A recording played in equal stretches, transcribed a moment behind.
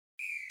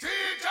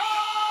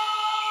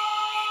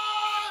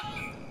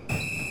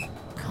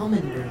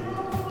common room.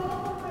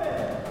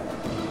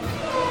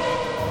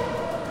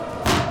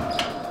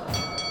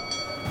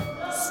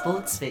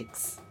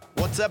 Sportsfix.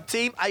 What's up,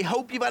 team? I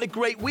hope you've had a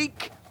great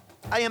week.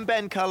 I am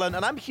Ben Cullen,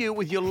 and I'm here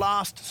with your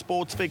last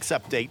Sportsfix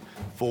update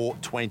for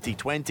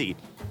 2020.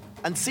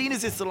 And seeing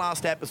as it's the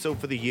last episode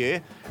for the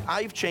year,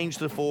 I've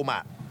changed the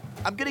format.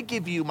 I'm going to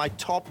give you my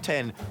top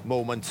 10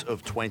 moments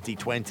of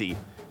 2020.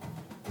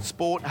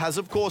 Sport has,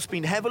 of course,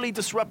 been heavily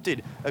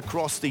disrupted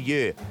across the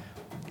year.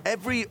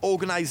 Every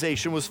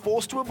organisation was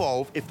forced to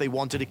evolve if they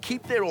wanted to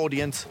keep their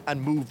audience and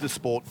move the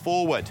sport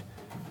forward.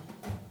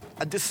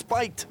 And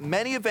despite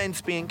many events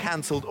being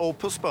cancelled or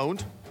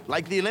postponed,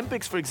 like the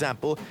Olympics, for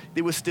example,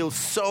 there were still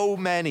so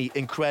many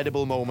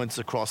incredible moments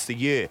across the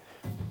year.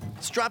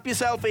 Strap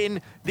yourself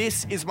in.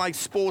 This is my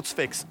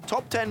Sportsfix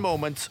top 10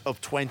 moments of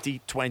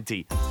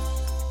 2020.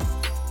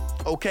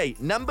 Okay,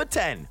 number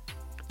 10.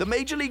 The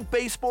Major League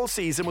Baseball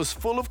season was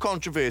full of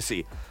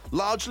controversy,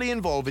 largely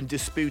involving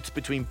disputes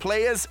between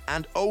players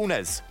and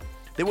owners.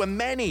 There were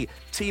many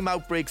team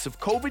outbreaks of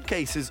COVID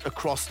cases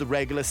across the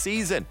regular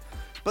season,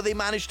 but they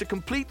managed to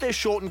complete their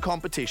shortened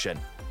competition.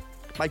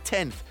 My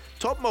 10th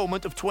top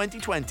moment of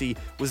 2020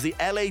 was the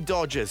LA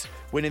Dodgers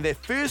winning their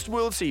first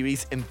World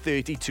Series in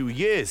 32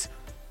 years.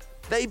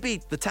 They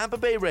beat the Tampa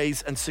Bay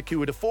Rays and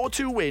secured a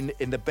 4-2 win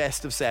in the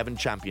best-of-7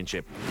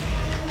 championship.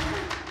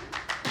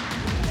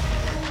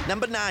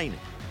 Number 9.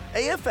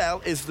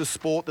 AFL is the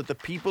sport that the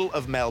people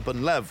of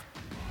Melbourne love.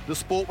 The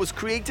sport was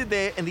created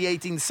there in the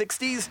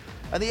 1860s,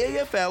 and the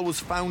AFL was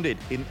founded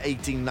in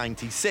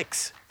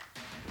 1896.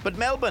 But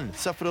Melbourne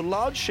suffered a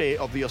large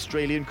share of the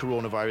Australian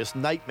coronavirus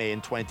nightmare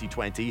in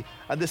 2020,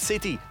 and the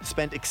city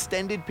spent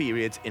extended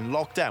periods in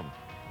lockdown.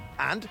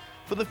 And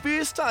for the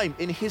first time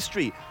in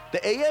history, the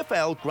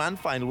AFL Grand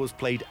Final was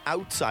played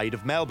outside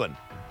of Melbourne.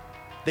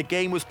 The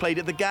game was played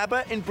at the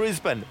Gabba in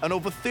Brisbane, and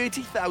over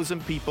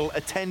 30,000 people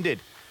attended.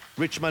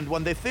 Richmond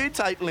won their third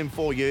title in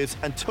 4 years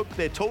and took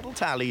their total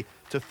tally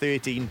to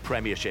 13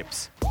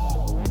 premierships.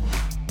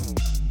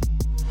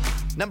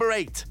 Number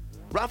 8.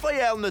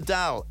 Rafael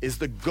Nadal is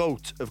the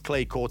GOAT of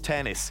clay court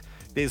tennis.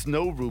 There's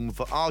no room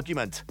for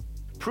argument.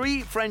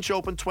 Pre-French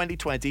Open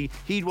 2020,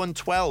 he'd won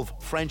 12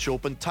 French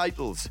Open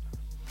titles.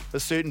 A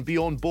certain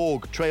Bjorn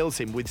Borg trails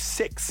him with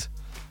 6.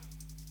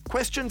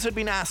 Questions had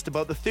been asked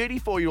about the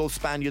 34-year-old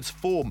Spaniard's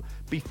form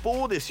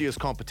before this year's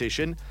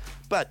competition,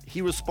 but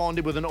he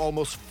responded with an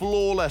almost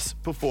flawless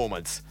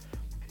performance.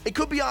 It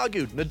could be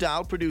argued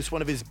Nadal produced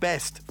one of his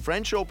best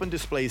French Open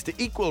displays to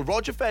equal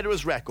Roger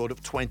Federer's record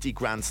of 20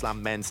 Grand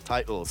Slam men's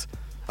titles,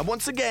 and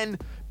once again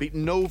beat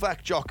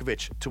Novak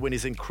Djokovic to win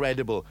his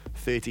incredible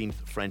 13th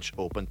French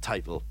Open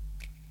title.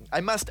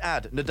 I must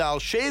add,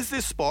 Nadal shares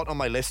this spot on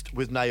my list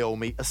with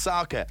Naomi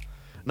Osaka.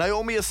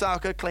 Naomi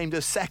Osaka claimed her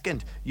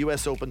second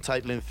US Open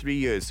title in 3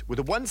 years with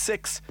a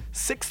 1-6,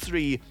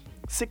 6-3,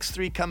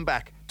 6-3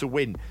 comeback to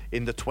win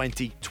in the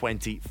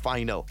 2020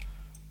 final.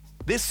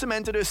 This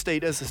cemented her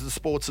status as the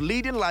sport's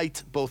leading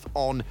light both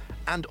on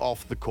and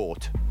off the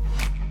court.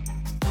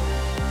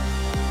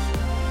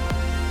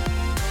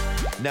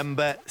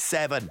 Number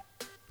 7.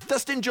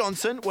 Dustin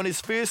Johnson won his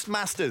first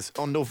Masters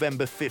on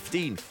November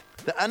 15th.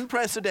 The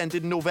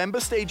unprecedented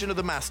November staging of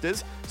the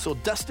Masters saw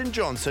Dustin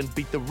Johnson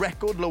beat the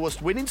record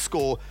lowest winning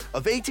score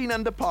of 18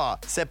 under par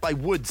set by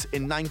Woods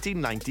in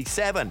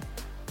 1997.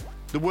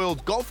 The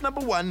world golf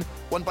number 1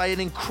 won by an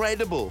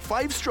incredible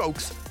 5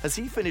 strokes as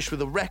he finished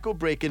with a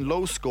record-breaking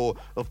low score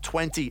of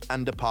 20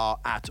 under par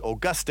at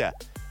Augusta.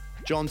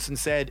 Johnson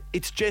said,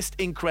 "It's just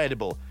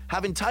incredible.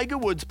 Having Tiger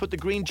Woods put the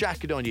green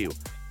jacket on you,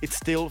 it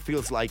still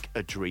feels like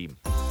a dream."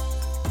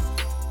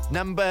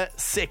 Number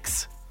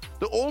 6.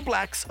 The All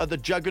Blacks are the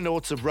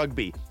juggernauts of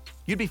rugby.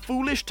 You'd be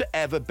foolish to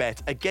ever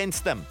bet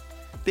against them.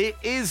 There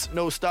is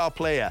no star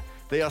player.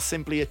 They are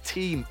simply a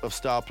team of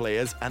star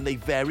players, and they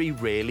very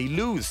rarely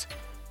lose.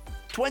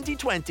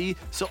 2020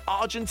 saw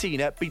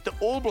Argentina beat the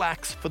All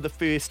Blacks for the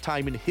first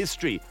time in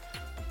history.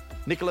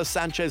 Nicolas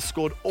Sanchez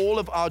scored all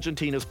of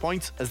Argentina's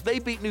points as they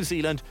beat New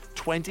Zealand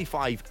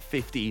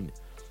 25-15.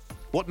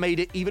 What made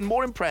it even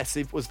more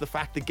impressive was the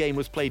fact the game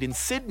was played in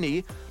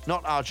Sydney,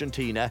 not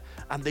Argentina,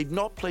 and they'd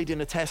not played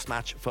in a test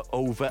match for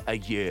over a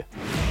year.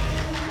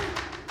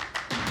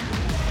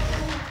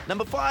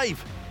 Number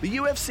 5. The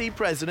UFC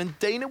president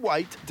Dana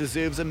White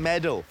deserves a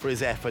medal for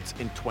his efforts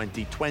in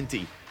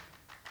 2020.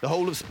 The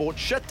whole of sport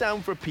shut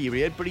down for a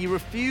period, but he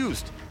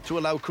refused to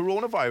allow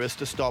coronavirus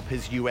to stop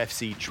his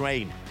UFC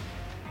train.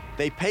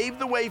 They paved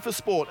the way for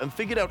sport and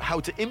figured out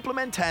how to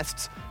implement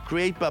tests,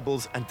 create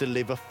bubbles, and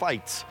deliver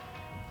fights.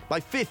 My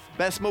 5th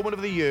best moment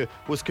of the year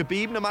was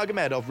Khabib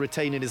Nurmagomedov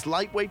retaining his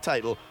lightweight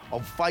title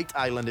on Fight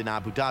Island in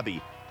Abu Dhabi.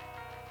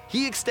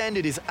 He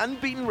extended his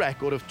unbeaten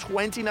record of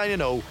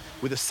 29-0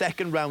 with a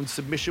second-round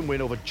submission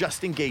win over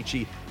Justin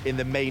Gaethje in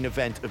the main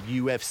event of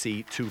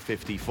UFC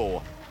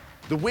 254.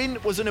 The win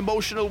was an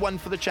emotional one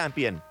for the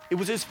champion. It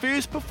was his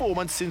first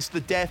performance since the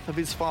death of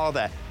his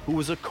father, who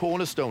was a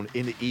cornerstone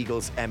in the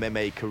Eagles'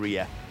 MMA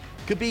career.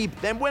 Khabib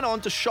then went on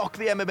to shock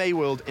the MMA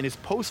world in his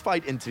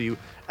post-fight interview,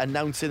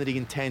 announcing that he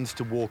intends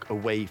to walk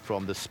away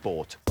from the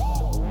sport.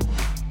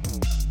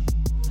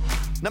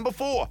 Number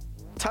 4.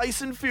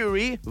 Tyson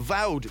Fury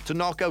vowed to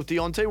knock out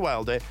Deontay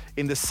Wilder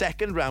in the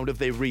second round of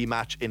their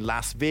rematch in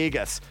Las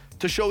Vegas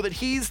to show that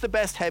he's the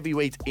best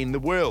heavyweight in the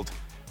world.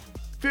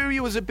 Fury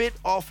was a bit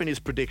off in his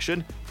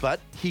prediction, but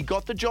he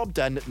got the job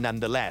done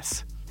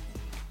nonetheless.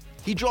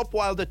 He dropped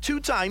Wilder 2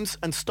 times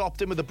and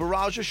stopped him with a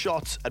barrage of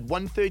shots at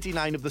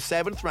 1:39 of the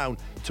 7th round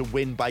to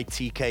win by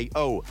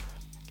TKO.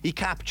 He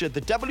captured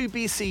the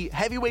WBC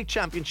Heavyweight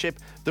Championship,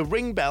 the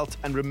ring belt,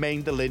 and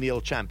remained the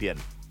lineal champion.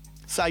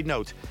 Side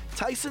note,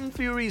 Tyson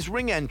Fury's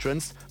ring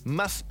entrance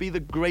must be the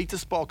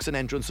greatest boxing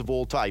entrance of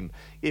all time.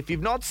 If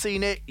you've not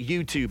seen it,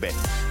 YouTube it.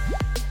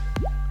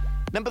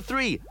 Number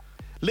 3.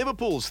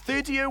 Liverpool's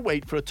 30-year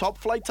wait for a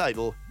top-flight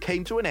title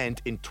came to an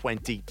end in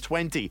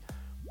 2020.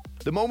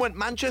 The moment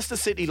Manchester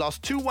City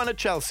lost 2-1 at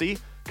Chelsea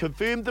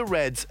confirmed the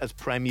Reds as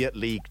Premier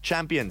League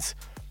champions.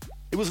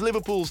 It was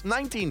Liverpool's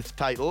 19th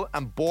title,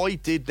 and boy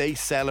did they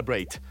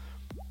celebrate.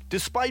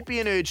 Despite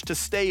being urged to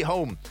stay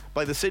home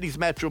by the city's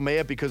Metro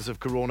Mayor because of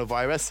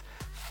coronavirus,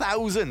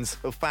 thousands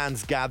of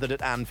fans gathered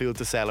at Anfield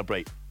to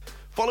celebrate.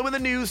 Following the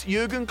news,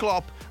 Jurgen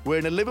Klopp,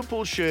 wearing a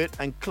Liverpool shirt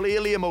and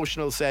clearly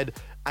emotional, said,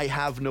 "I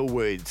have no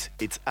words.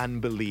 It's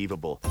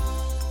unbelievable."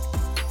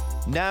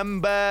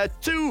 Number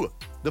 2.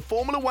 The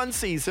Formula 1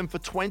 season for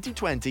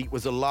 2020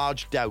 was a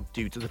large doubt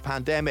due to the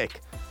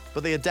pandemic,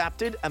 but they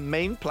adapted and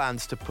made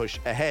plans to push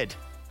ahead.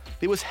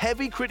 There was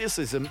heavy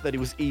criticism that it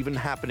was even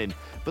happening,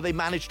 but they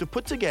managed to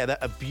put together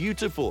a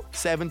beautiful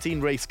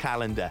 17-race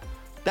calendar.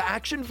 The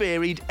action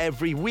varied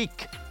every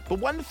week, but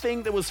one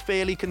thing that was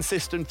fairly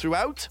consistent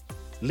throughout: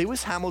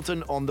 Lewis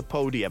Hamilton on the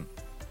podium.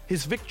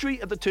 His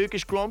victory at the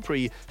Turkish Grand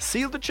Prix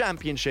sealed the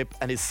championship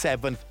and his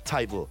 7th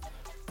title.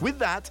 With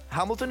that,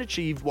 Hamilton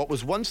achieved what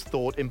was once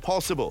thought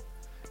impossible,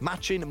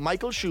 matching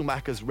Michael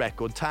Schumacher's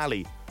record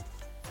tally.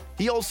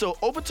 He also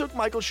overtook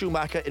Michael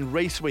Schumacher in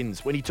race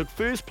wins when he took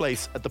first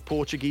place at the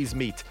Portuguese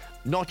meet,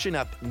 notching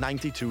up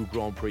 92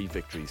 Grand Prix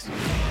victories.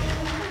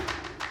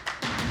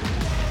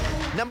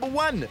 Number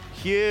 1,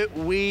 here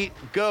we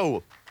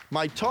go.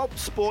 My top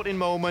sporting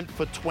moment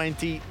for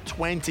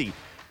 2020.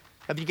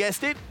 Have you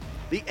guessed it?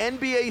 The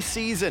NBA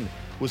season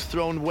was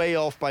thrown way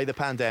off by the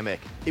pandemic.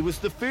 It was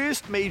the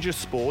first major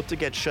sport to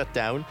get shut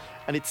down,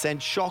 and it sent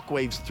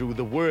shockwaves through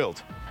the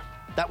world.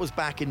 That was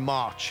back in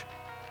March.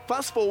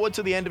 Fast forward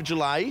to the end of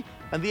July,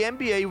 and the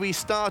NBA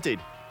restarted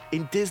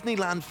in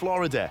Disneyland,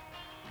 Florida.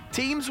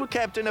 Teams were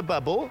kept in a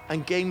bubble,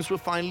 and games were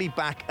finally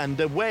back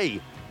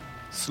underway.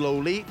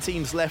 Slowly,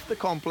 teams left the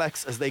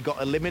complex as they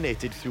got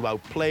eliminated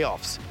throughout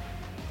playoffs.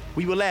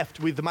 We were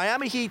left with the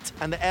Miami Heat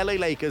and the LA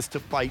Lakers to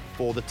fight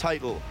for the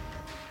title.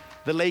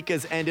 The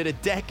Lakers ended a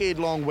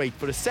decade-long wait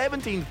for a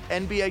 17th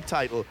NBA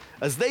title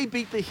as they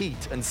beat the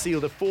Heat and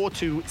sealed a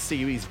 4-2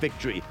 series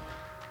victory.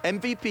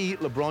 MVP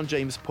LeBron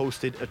James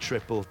posted a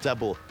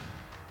triple-double.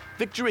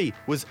 Victory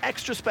was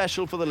extra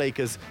special for the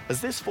Lakers as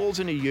this falls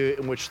in a year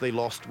in which they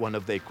lost one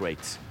of their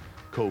greats,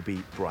 Kobe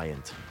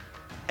Bryant.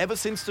 Ever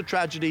since the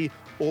tragedy,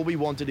 all we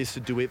wanted is to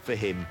do it for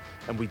him,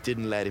 and we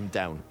didn't let him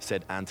down,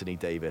 said Anthony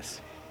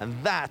Davis. And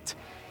that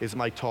is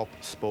my top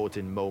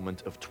sporting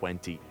moment of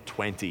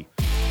 2020.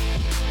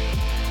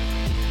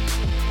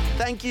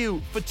 Thank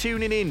you for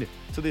tuning in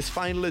to this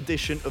final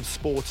edition of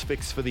Sports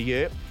Fix for the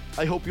year.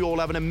 I hope you all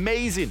have an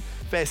amazing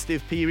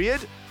festive period.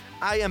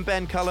 I am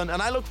Ben Cullen,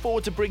 and I look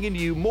forward to bringing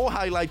you more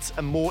highlights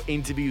and more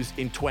interviews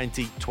in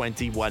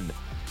 2021.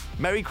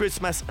 Merry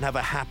Christmas and have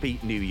a happy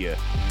New Year.